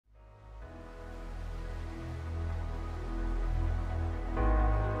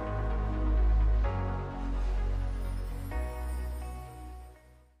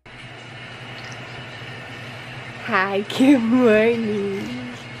Hi, good morning.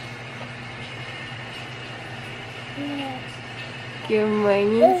 Good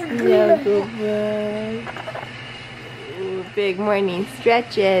morning, Snugglebug. Ooh, big morning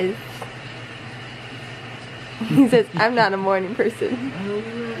stretches. He says, I'm not a morning person.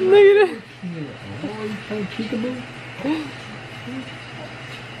 Look at him. Peekaboo.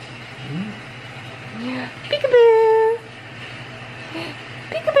 Peekaboo.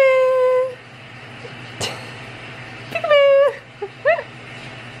 Peekaboo. Peekaboo.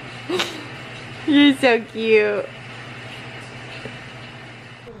 You're so cute.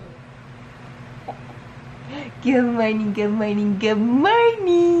 Good morning, good morning, good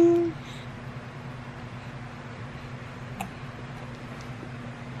morning.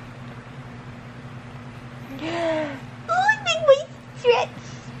 Oh, big boy stretch.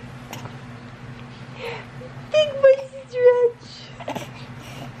 Big boy stretch.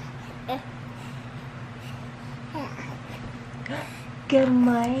 Good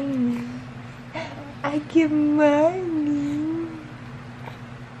morning. Good morning.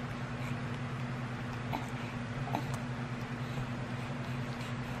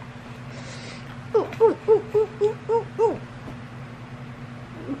 Ooh, ooh, ooh, ooh, ooh, ooh, ooh.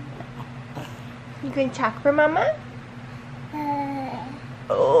 You gonna talk for Mama?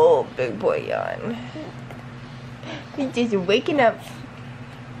 Oh, big boy yawn. He's just waking up.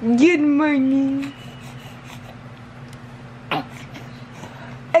 Good morning.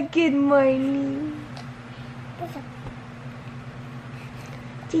 Good morning.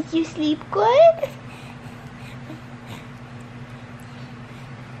 Did you sleep good?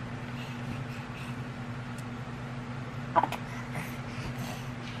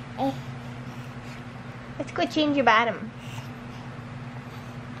 Let's go change your bottom.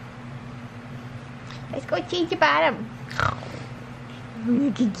 Let's go change your bottom. I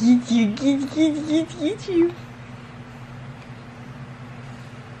can get you, get you.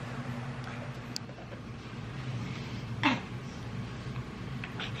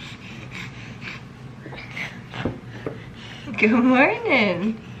 Good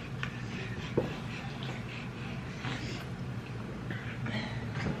morning.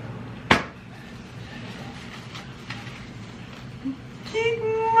 Good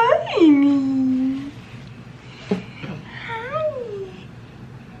morning. Hi.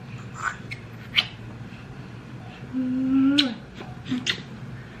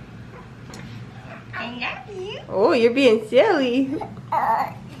 I love you. Oh, you're being silly.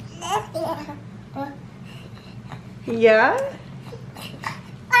 Yeah?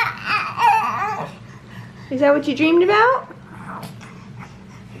 Is that what you dreamed about?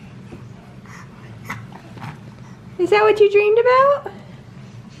 Is that what you dreamed about?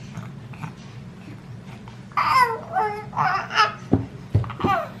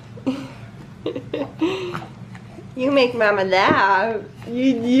 You make Mama laugh.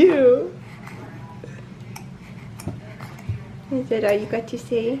 You do. Is that all you got to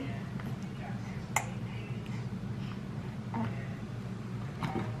say?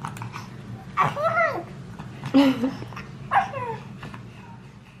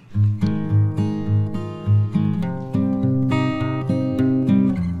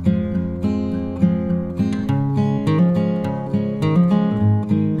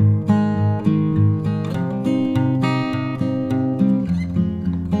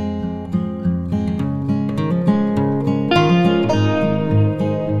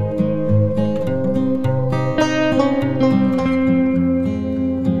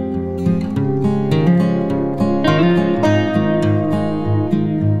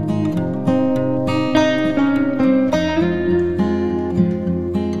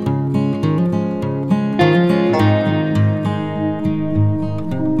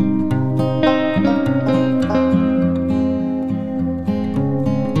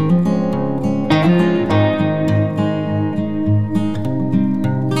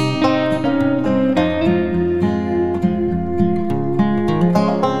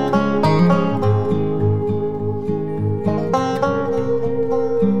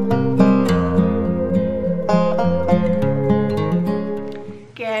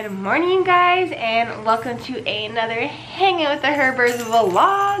 Good morning, you guys, and welcome to another Hanging with the Herbers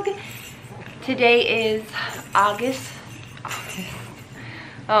vlog. Today is August.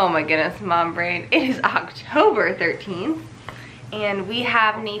 Oh my goodness, mom brain. It is October 13th, and we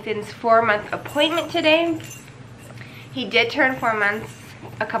have Nathan's 4-month appointment today. He did turn 4 months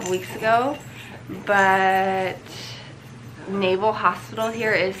a couple weeks ago, but Naval Hospital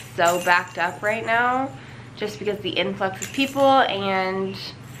here is so backed up right now just because the influx of people and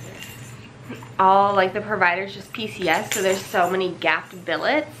all like the providers just PCS, so there's so many gapped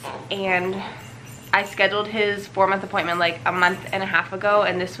billets, and I scheduled his 4-month appointment like a month and a half ago,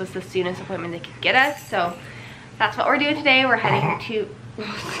 and this was the soonest appointment they could get us. So that's what we're doing today. We're heading to,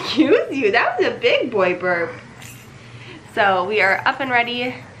 excuse you, that was a big boy burp. So we are up and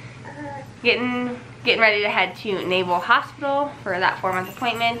ready, getting ready to head to Naval Hospital for that 4-month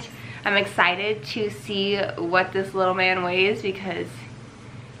appointment. I'm excited to see what this little man weighs because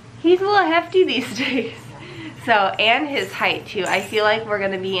he's a little hefty these days. So, and his height too. I feel like we're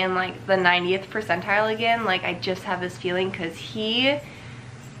gonna be in like the 90th percentile again. Like, I just have this feeling because he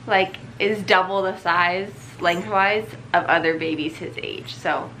like is double the size lengthwise of other babies his age.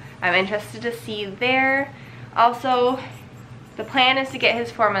 So I'm interested to see there. Also, the plan is to get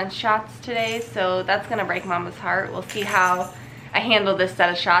his 4-month shots today, so that's gonna break Mama's heart. We'll see how I handle this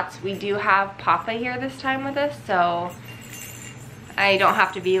set of shots. We do have Papa here this time with us, so I don't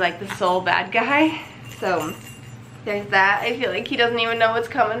have to be like the sole bad guy. So there's that. I feel like he doesn't even know what's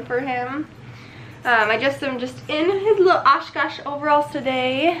coming for him. I just am just in his little Oshkosh overalls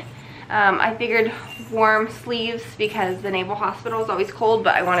today. I figured warm sleeves because the Naval Hospital is always cold,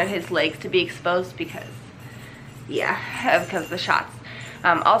 but I wanted his legs to be exposed because, yeah, because of the shots.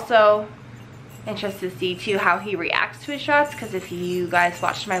 Also interested to see too how he reacts to his shots, because if you guys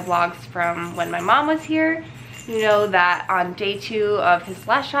watched my vlogs from when my mom was here, you know that on day 2 of his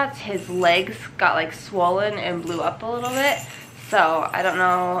last shots, his legs got like swollen and blew up a little bit. So I don't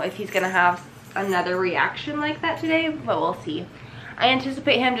know if he's gonna have another reaction like that today, but we'll see. I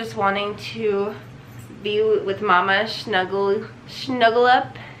anticipate him just wanting to be with Mama, snuggle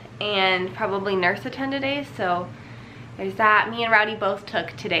up, and probably nurse attend today. So there's that. Me and Rowdy both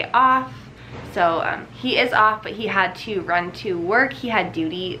took today off. So he is off, but he had to run to work. He had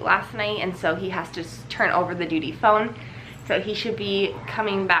duty last night, and so he has to turn over the duty phone. So he should be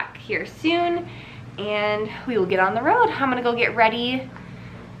coming back here soon, and we will get on the road. I'm gonna go get ready.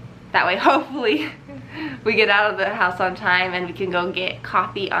 That way, hopefully, we get out of the house on time and we can go get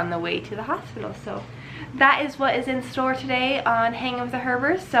coffee on the way to the hospital. So that is what is in store today on Hanging with the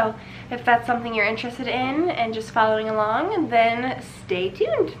Herbers. So if that's something you're interested in and just following along, then stay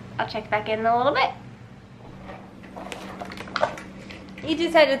tuned. I'll check back in a little bit. You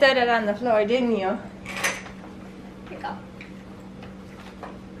just had to throw that on the floor, didn't you? Here you go.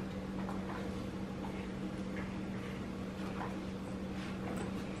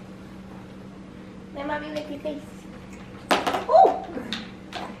 Let Mommy lick your face. Oh!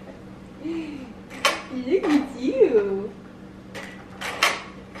 Look at you.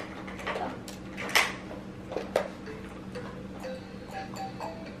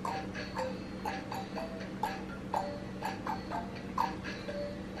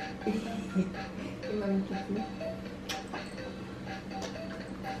 Mommy kiss me.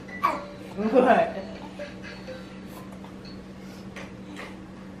 What?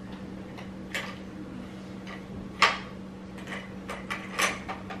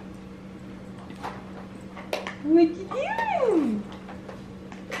 What you doing?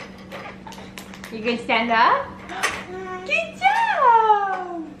 You gonna stand up? Good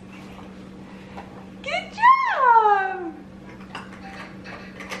job! Good job!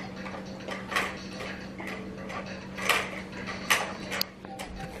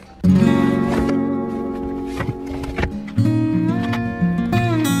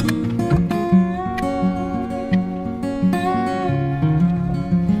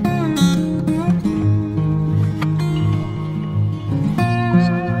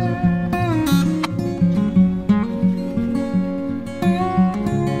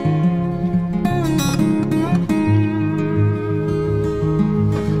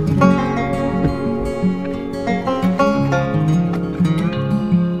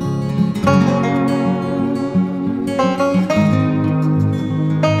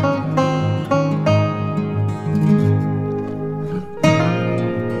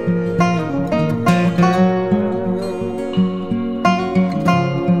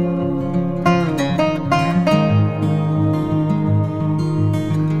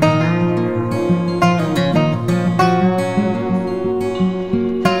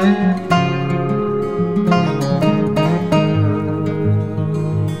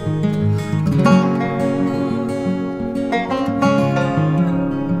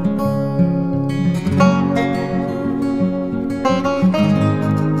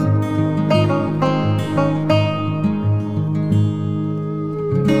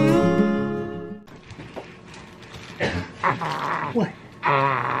 What?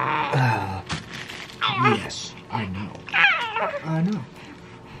 Yes, I know. I know.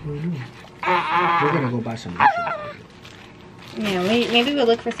 We're gonna go buy some dishes. Yeah, maybe we'll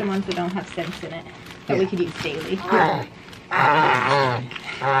look for some ones that don't have scents in it that we could use daily.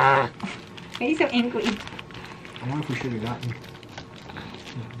 Why are you so angry? I wonder if we should have gotten.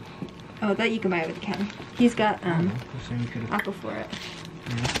 Oh, that you can buy it with Ken. He's got Aqua for it.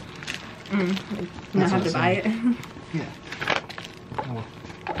 Yeah. Not have to buy it. Yeah. Oh.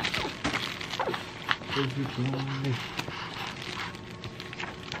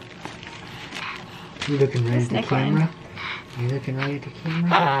 You looking right at the camera? You looking right at the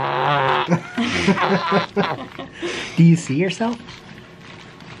camera? Do you see yourself?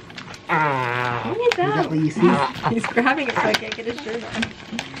 What is that? Is that what you see? He's grabbing it so I can't get his shirt on.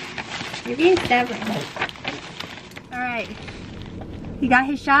 You're being stubborn. Alright. He got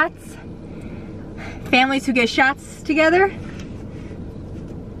his shots. Families who get shots together.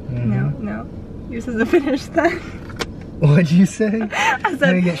 No. Yours isn't finished then. What'd you say? I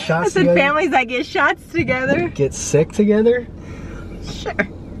said, get shots I said together? families that get shots together. Get sick together? Sure.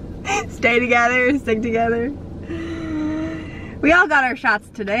 Stay together, stick together. We all got our shots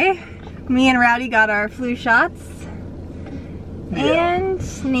today. Me and Rowdy got our flu shots. Yeah.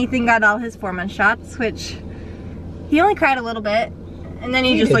 And Nathan got all his 4-month shots, which he only cried a little bit. And then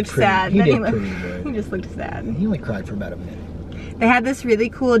he just looked sad. He He just looked sad. He only cried for about a minute. They had this really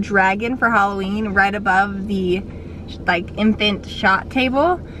cool dragon for Halloween right above the like infant shot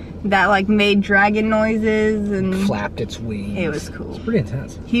table that like made dragon noises and flapped its wings. It was cool. It's pretty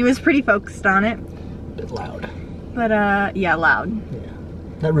intense. He was pretty focused on it. A bit loud. But yeah, loud. Yeah.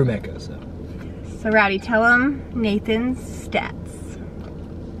 That room echoes though. So Rowdy, tell him Nathan's stats.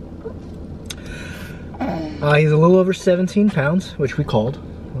 He's a little over 17 pounds, which we called.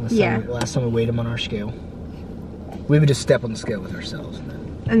 Last time we weighed him on our scale. We would just step on the scale with ourselves.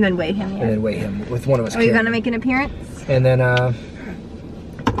 And then weigh him, yeah. And then weigh him with one of us. Are you gonna make an appearance? And then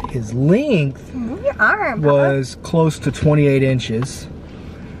his length Move your arm, was close to 28 inches.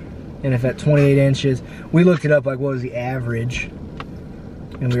 And if at 28 inches, we looked it up like what was the average.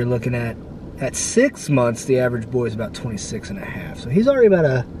 And we were looking at 6 months, the average boy is about 26.5. So he's already about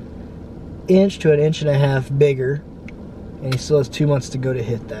an inch to an inch and a half bigger. And he still has 2 months to go to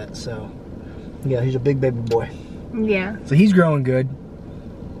hit that. So yeah, he's a big baby boy. Yeah. So he's growing good.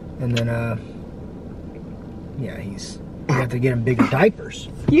 And then yeah, we have to get him bigger diapers.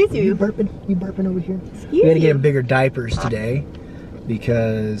 Excuse you. You burping over here? Excuse We got to get you. him bigger diapers today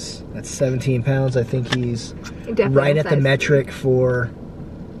because that's 17 pounds. I think he's right at the metric for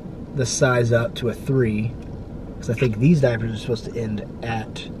the size up to a 3. Because I think these diapers are supposed to end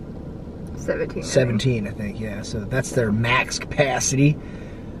at 17. 17, I think, yeah. So that's their max capacity.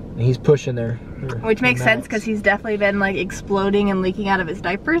 And he's pushing their Which makes sense max. because he's definitely been like exploding and leaking out of his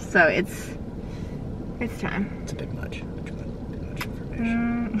diapers, so it's time. It's a bit much. Bit much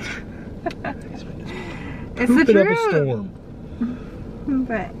information. It's the Pooping up a truth. storm.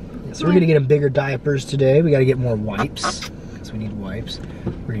 But Yeah, so we're gonna get him bigger diapers today. We gotta get more wipes. So we need wipes.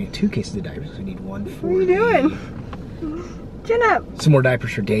 We're gonna get 2 cases of diapers. We need 1 for what are you doing? Chin up. some more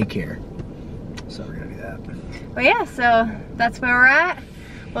diapers for daycare. So we're gonna do that. Well, yeah, so that's where we're at.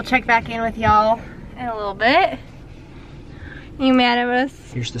 We'll check back in with y'all in a little bit. You mad at us?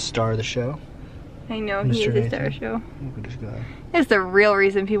 Here's the star of the show. I know, Mr. he is a star Nathan. show. Look at this guy. It's the real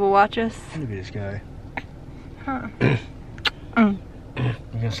reason people watch us. Look at this guy. Huh. You're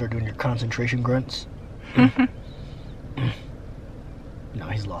gonna start doing your concentration grunts? No,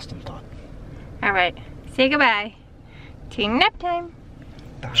 he's lost in thought. Alright, say goodbye. To nap time.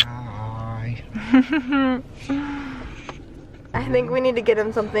 Bye. I think we need to get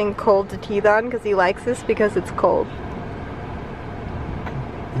him something cold to teeth on because he likes this because it's cold.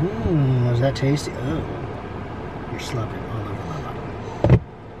 Was that tasty? Oh. You're slobbering all over my bottle.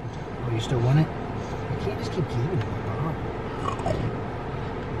 Oh, you still want it? You can't just keep giving it.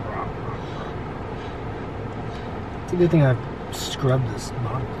 It's a good thing I've scrubbed this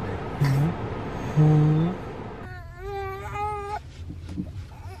bottle today.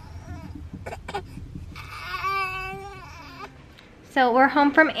 So we're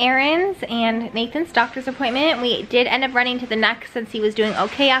home from errands and Nathan's doctor's appointment. We did end up running to the neck since he was doing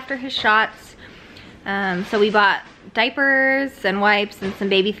okay after his shots. So we bought diapers and wipes and some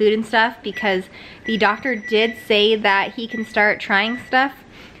baby food and stuff because the doctor did say that he can start trying stuff.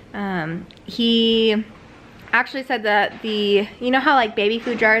 He actually said that you know how like baby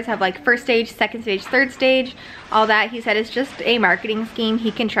food jars have like first stage, second stage, third stage, all that. He said it's just a marketing scheme.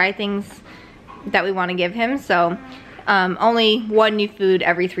 He can try things that we want to give him. So only 1 new food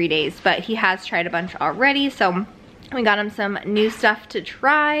every 3 days, but he has tried a bunch already. So we got him some new stuff to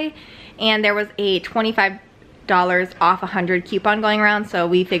try, and there was a $25 off 100 coupon going around, so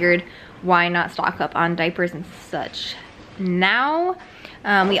we figured why not stock up on diapers and such now.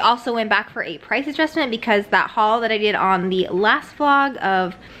 We also went back for a price adjustment because that haul that I did on the last vlog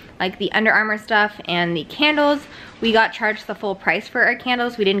of like the Under Armour stuff and the candles, we got charged the full price for our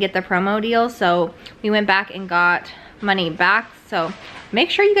candles. We didn't get the promo deal, so we went back and got money back. So make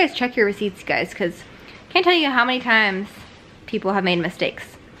sure you guys check your receipts, guys, because I can't tell you how many times people have made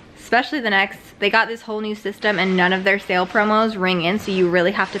mistakes. Especially the Next. They got this whole new system and none of their sale promos ring in, so you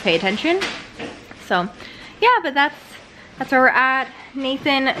really have to pay attention. So yeah, but that's where we're at.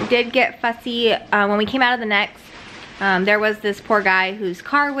 Nathan did get fussy when we came out of the Next. There was this poor guy whose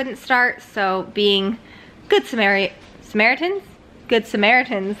car wouldn't start, so being good Samaritans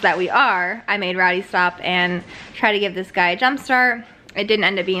that we are, I made Rowdy stop and try to give this guy a jump start. It didn't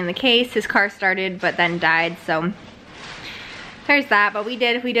end up being the case. His car started but then died, so there's that. But we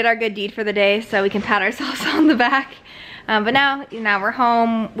did our good deed for the day, so we can pat ourselves on the back. But now we're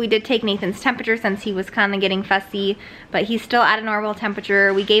home. We did take Nathan's temperature since he was kind of getting fussy, but he's still at a normal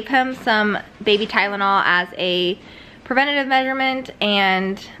temperature. We gave him some baby Tylenol as a preventative measurement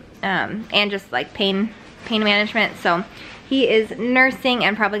and just like pain management. So he is nursing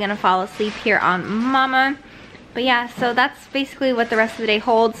and probably gonna fall asleep here on Mama. But yeah, so that's basically what the rest of the day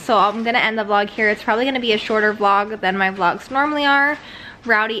holds. So I'm gonna end the vlog here. It's probably gonna be a shorter vlog than my vlogs normally are.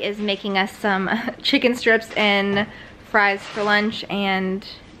 Rowdy is making us some chicken strips and fries for lunch, and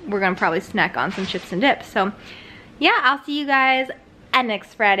we're gonna probably snack on some chips and dip. So yeah, I'll see you guys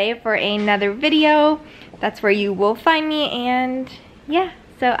next Friday for another video. That's where you will find me, and yeah,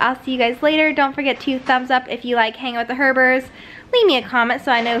 so I'll see you guys later. Don't forget to thumbs up if you like hanging with the Herbers. Leave me a comment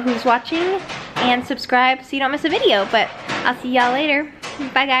so I know who's watching, and subscribe so you don't miss a video. But I'll see y'all later.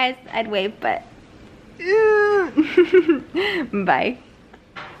 Bye guys. I'd wave, but bye.